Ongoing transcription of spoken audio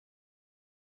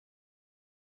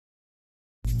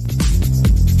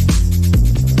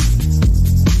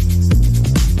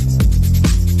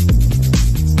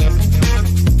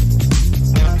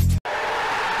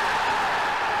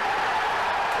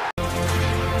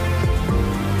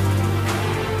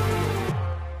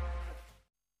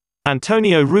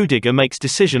Antonio Rudiger makes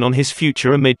decision on his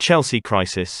future amid Chelsea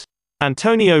crisis.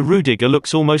 Antonio Rudiger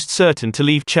looks almost certain to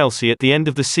leave Chelsea at the end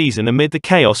of the season amid the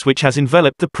chaos which has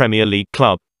enveloped the Premier League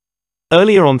club.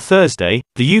 Earlier on Thursday,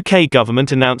 the UK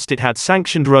government announced it had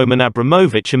sanctioned Roman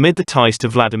Abramovich amid the ties to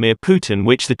Vladimir Putin,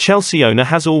 which the Chelsea owner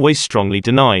has always strongly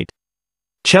denied.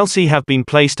 Chelsea have been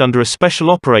placed under a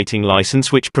special operating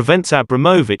license which prevents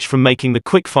Abramovich from making the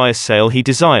quick-fire sale he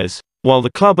desires, while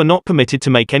the club are not permitted to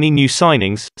make any new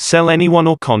signings, sell anyone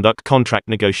or conduct contract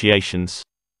negotiations.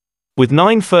 With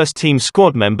 9 first-team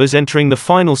squad members entering the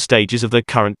final stages of their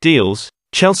current deals,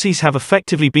 Chelsea's have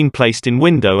effectively been placed in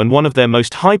window, and one of their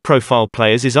most high-profile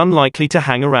players is unlikely to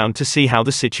hang around to see how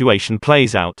the situation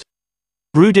plays out.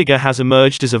 Rudiger has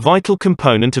emerged as a vital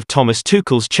component of Thomas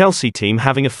Tuchel's Chelsea team,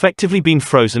 having effectively been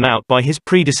frozen out by his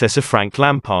predecessor Frank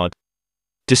Lampard.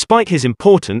 Despite his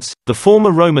importance, the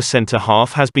former Roma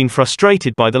centre-half has been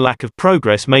frustrated by the lack of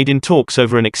progress made in talks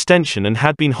over an extension and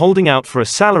had been holding out for a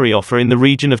salary offer in the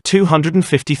region of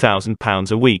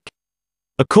 £250,000 a week.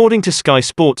 According to Sky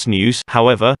Sports News,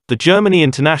 however, the Germany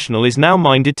international is now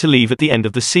minded to leave at the end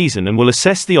of the season and will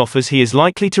assess the offers he is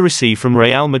likely to receive from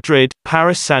Real Madrid,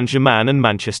 Paris Saint-Germain and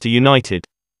Manchester United.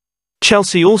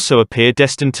 Chelsea also appear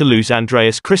destined to lose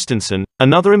Andreas Christensen,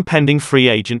 another impending free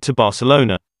agent, to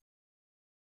Barcelona.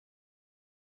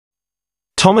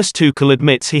 Thomas Tuchel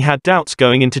admits he had doubts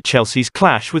going into Chelsea's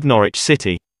clash with Norwich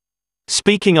City.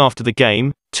 Speaking after the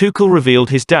game, Tuchel revealed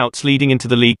his doubts leading into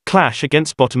the league clash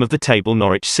against bottom-of-the-table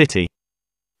Norwich City.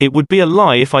 "It would be a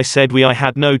lie if I said I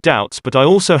had no doubts, but I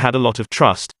also had a lot of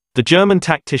trust," the German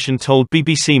tactician told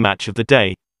BBC Match of the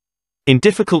Day. "In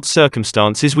difficult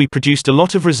circumstances we produced a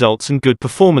lot of results and good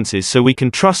performances, so we can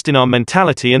trust in our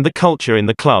mentality and the culture in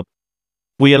the club.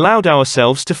 We allowed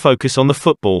ourselves to focus on the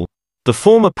football." The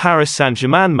former Paris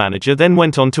Saint-Germain manager then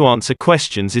went on to answer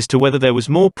questions as to whether there was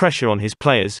more pressure on his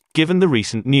players, given the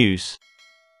recent news.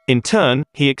 In turn,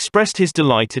 he expressed his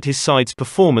delight at his side's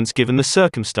performance given the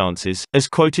circumstances, as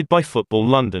quoted by Football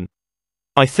London.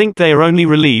 "I think they are only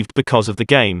relieved because of the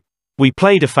game. We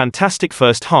played a fantastic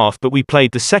first half, but we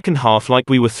played the second half like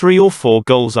we were 3 or 4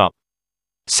 goals up.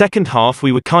 Second half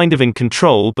we were kind of in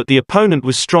control, but the opponent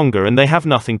was stronger and they have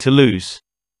nothing to lose.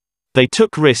 They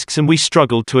took risks and we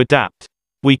struggled to adapt.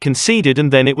 We conceded and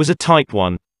then it was a tight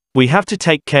one. We have to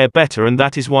take care better, and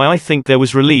that is why I think there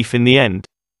was relief in the end.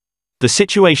 The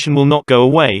situation will not go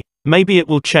away, maybe it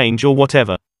will change or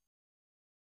whatever."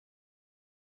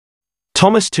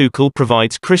 Thomas Tuchel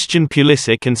provides Christian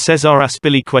Pulisic and Cesar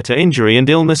Azpilicueta injury and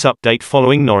illness update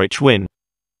following Norwich win.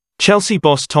 Chelsea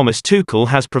boss Thomas Tuchel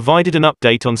has provided an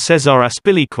update on Cesar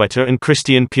Azpilicueta and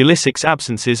Christian Pulisic's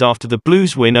absences after the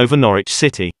Blues win over Norwich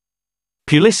City.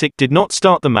 Pulisic did not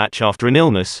start the match after an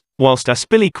illness, whilst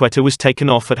Azpilicueta was taken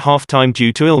off at half-time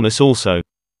due to illness also.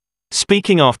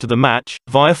 Speaking after the match,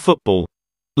 via Football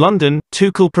London,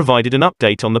 Tuchel provided an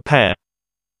update on the pair.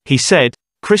 He said,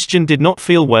 "Christian did not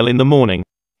feel well in the morning.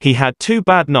 He had 2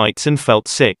 bad nights and felt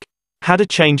sick. Had a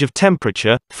change of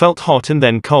temperature, felt hot and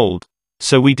then cold.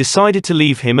 So we decided to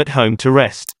leave him at home to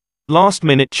rest. Last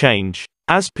minute change.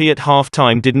 Azpi at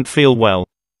half-time didn't feel well.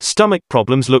 Stomach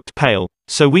problems, looked pale.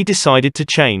 So we decided to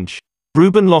change."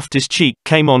 Ruben Loftus-Cheek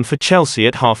came on for Chelsea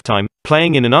at halftime,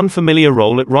 playing in an unfamiliar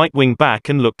role at right wing back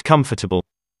and looked comfortable.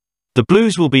 The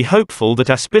Blues will be hopeful that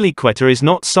Azpilicueta is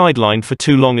not sidelined for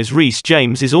too long, as Reece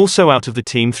James is also out of the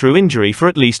team through injury for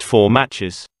at least 4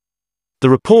 matches. The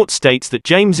report states that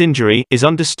James' injury is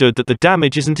understood that the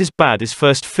damage isn't as bad as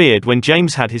first feared when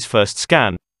James had his first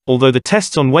scan, although the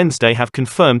tests on Wednesday have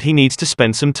confirmed he needs to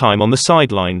spend some time on the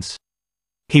sidelines.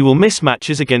 He will miss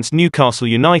matches against Newcastle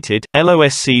United,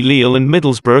 LOSC Lille and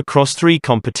Middlesbrough across 3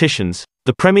 competitions,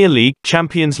 the Premier League,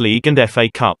 Champions League and FA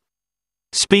Cup.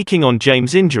 Speaking on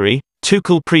James' injury,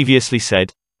 Tuchel previously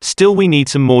said, "Still we need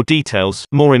some more details,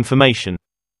 more information.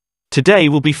 Today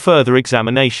will be further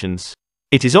examinations.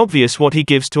 It is obvious what he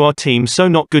gives to our team, so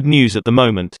not good news at the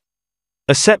moment.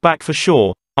 A setback for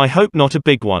sure, I hope not a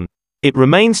big one. It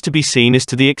remains to be seen as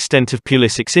to the extent of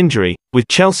Pulisic's injury, with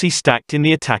Chelsea stacked in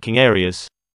the attacking areas."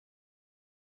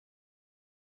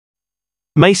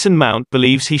 Mason Mount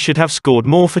believes he should have scored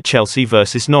more for Chelsea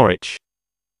versus Norwich.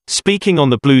 Speaking on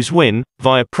the Blues win,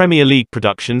 via Premier League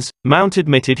Productions, Mount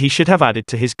admitted he should have added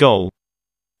to his goal.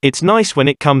 "It's nice when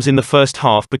it comes in the first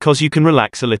half because you can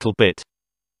relax a little bit.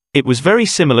 It was very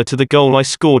similar to the goal I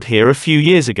scored here a few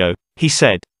years ago," he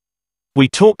said. "We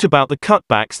talked about the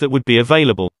cutbacks that would be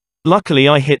available. Luckily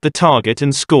I hit the target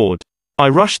and scored. I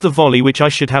rushed the volley which I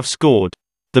should have scored."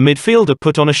 The midfielder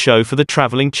put on a show for the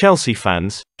travelling Chelsea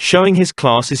fans, showing his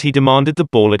class as he demanded the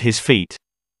ball at his feet.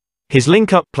 His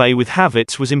link-up play with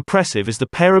Havertz was impressive as the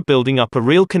pair are building up a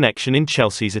real connection in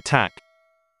Chelsea's attack.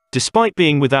 Despite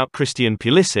being without Christian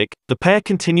Pulisic, the pair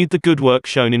continued the good work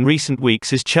shown in recent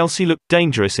weeks as Chelsea looked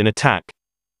dangerous in attack.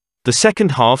 The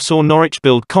second half saw Norwich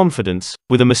build confidence,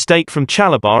 with a mistake from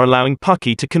Chalobah allowing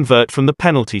Pucky to convert from the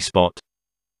penalty spot.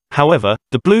 However,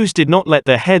 the Blues did not let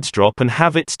their heads drop and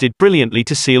Havertz did brilliantly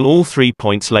to seal all 3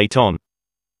 points late on.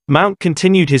 Mount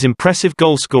continued his impressive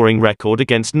goal-scoring record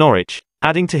against Norwich,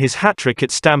 adding to his hat-trick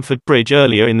at Stamford Bridge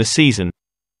earlier in the season.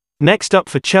 Next up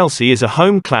for Chelsea is a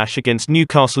home clash against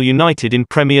Newcastle United in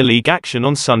Premier League action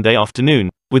on Sunday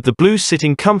afternoon, with the Blues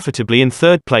sitting comfortably in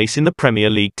third place in the Premier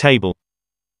League table.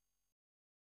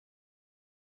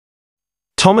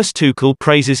 Thomas Tuchel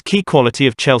praises key quality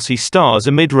of Chelsea stars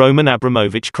amid Roman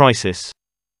Abramovich crisis.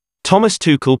 Thomas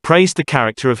Tuchel praised the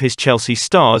character of his Chelsea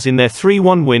stars in their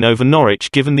 3-1 win over Norwich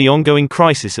given the ongoing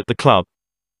crisis at the club.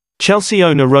 Chelsea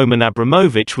owner Roman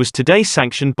Abramovich was today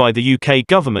sanctioned by the UK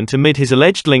government amid his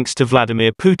alleged links to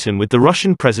Vladimir Putin, with the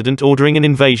Russian president ordering an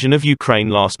invasion of Ukraine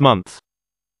last month.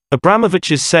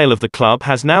 Abramovich's sale of the club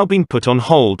has now been put on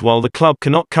hold while the club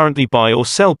cannot currently buy or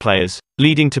sell players,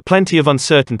 leading to plenty of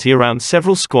uncertainty around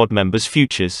several squad members'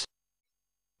 futures.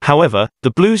 However,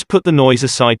 the Blues put the noise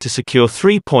aside to secure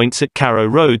 3 points at Carrow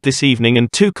Road this evening, and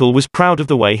Tuchel was proud of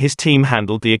the way his team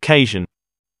handled the occasion.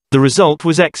 The result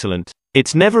was excellent.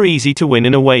 It's never easy to win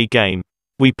an away game.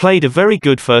 We played a very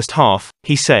good first half,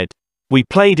 he said. We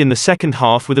played in the second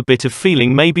half with a bit of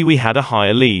feeling maybe we had a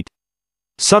higher lead.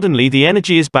 Suddenly the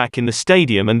energy is back in the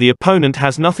stadium and the opponent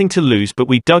has nothing to lose, but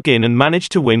we dug in and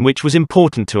managed to win, which was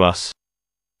important to us.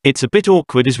 It's a bit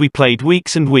awkward as we played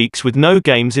weeks and weeks with no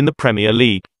games in the Premier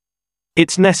League.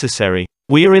 It's necessary.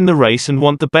 We are in the race and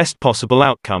want the best possible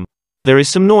outcome. There is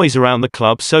some noise around the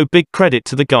club, so big credit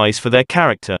to the guys for their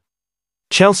character.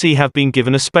 Chelsea have been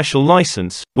given a special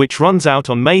license, which runs out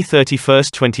on May 31,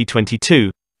 2022,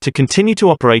 to continue to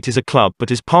operate as a club,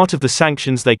 but as part of the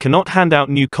sanctions they cannot hand out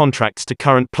new contracts to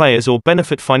current players or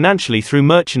benefit financially through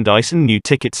merchandise and new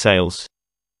ticket sales.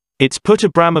 It's put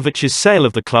Abramovich's sale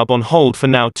of the club on hold for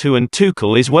now too, and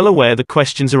Tuchel is well aware the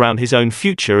questions around his own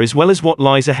future as well as what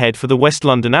lies ahead for the West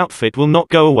London outfit will not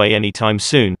go away anytime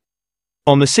soon.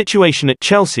 On the situation at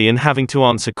Chelsea and having to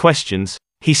answer questions,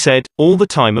 he said, "All the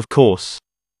time, of course.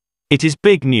 It is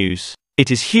big news.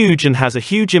 It is huge and has a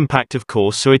huge impact, of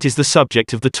course, so it is the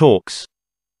subject of the talks.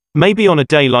 Maybe on a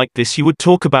day like this you would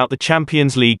talk about the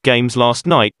Champions League games last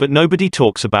night, but nobody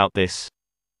talks about this.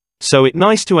 So it's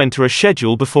nice to enter a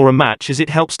schedule before a match as it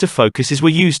helps to focus as we're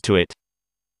used to it.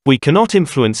 We cannot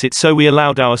influence it, so we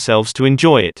allowed ourselves to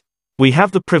enjoy it. We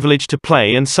have the privilege to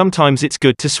play and sometimes it's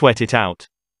good to sweat it out.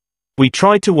 We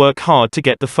tried to work hard to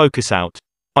get the focus out.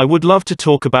 I would love to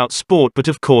talk about sport, but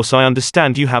of course I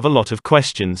understand you have a lot of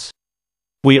questions.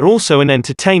 We are also an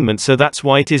entertainment, so that's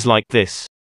why it is like this."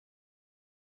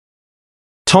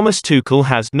 Thomas Tuchel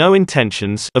has no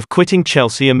intentions of quitting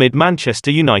Chelsea amid Manchester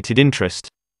United interest.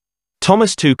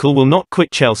 Thomas Tuchel will not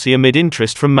quit Chelsea amid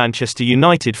interest from Manchester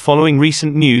United following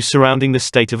recent news surrounding the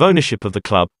state of ownership of the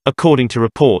club, according to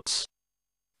reports.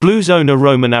 Blues owner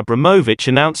Roman Abramovich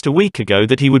announced a week ago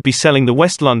that he would be selling the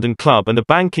West London club, and a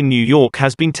bank in New York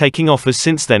has been taking offers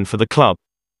since then for the club.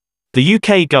 The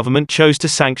UK government chose to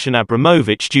sanction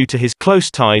Abramovich due to his close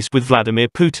ties with Vladimir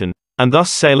Putin, and thus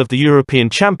sale of the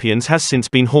European champions has since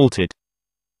been halted.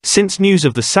 Since news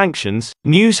of the sanctions,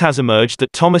 news has emerged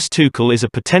that Thomas Tuchel is a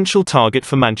potential target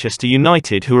for Manchester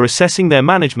United, who are assessing their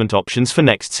management options for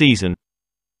next season.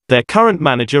 Their current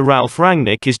manager Ralf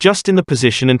Rangnick is just in the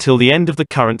position until the end of the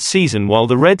current season while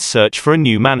the Reds search for a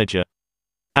new manager.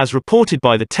 As reported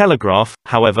by The Telegraph,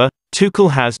 however,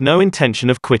 Tuchel has no intention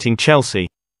of quitting Chelsea.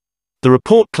 The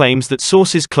report claims that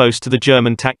sources close to the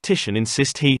German tactician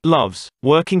insist he loves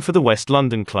working for the West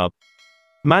London club.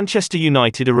 Manchester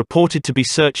United are reported to be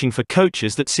searching for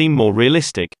coaches that seem more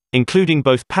realistic, including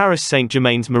both Paris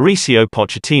Saint-Germain's Mauricio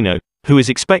Pochettino, who is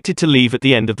expected to leave at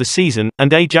the end of the season,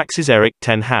 and Ajax's Erik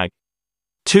ten Hag.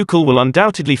 Tuchel will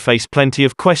undoubtedly face plenty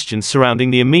of questions surrounding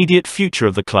the immediate future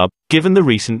of the club, given the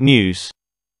recent news.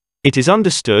 It is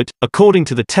understood, according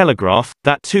to The Telegraph,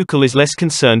 that Tuchel is less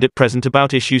concerned at present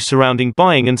about issues surrounding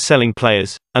buying and selling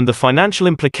players, and the financial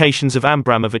implications of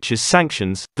Abramovich's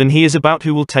sanctions, than he is about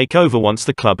who will take over once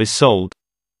the club is sold.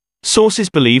 Sources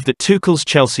believe that Tuchel's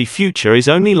Chelsea future is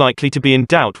only likely to be in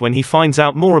doubt when he finds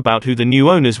out more about who the new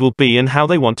owners will be and how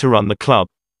they want to run the club.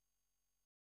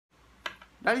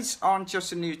 That is on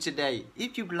Chelsea News today.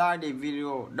 If you like the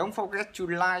video, don't forget to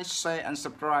like, share and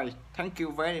subscribe. Thank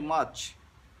you very much.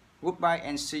 Goodbye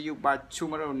and see you by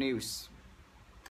tomorrow news.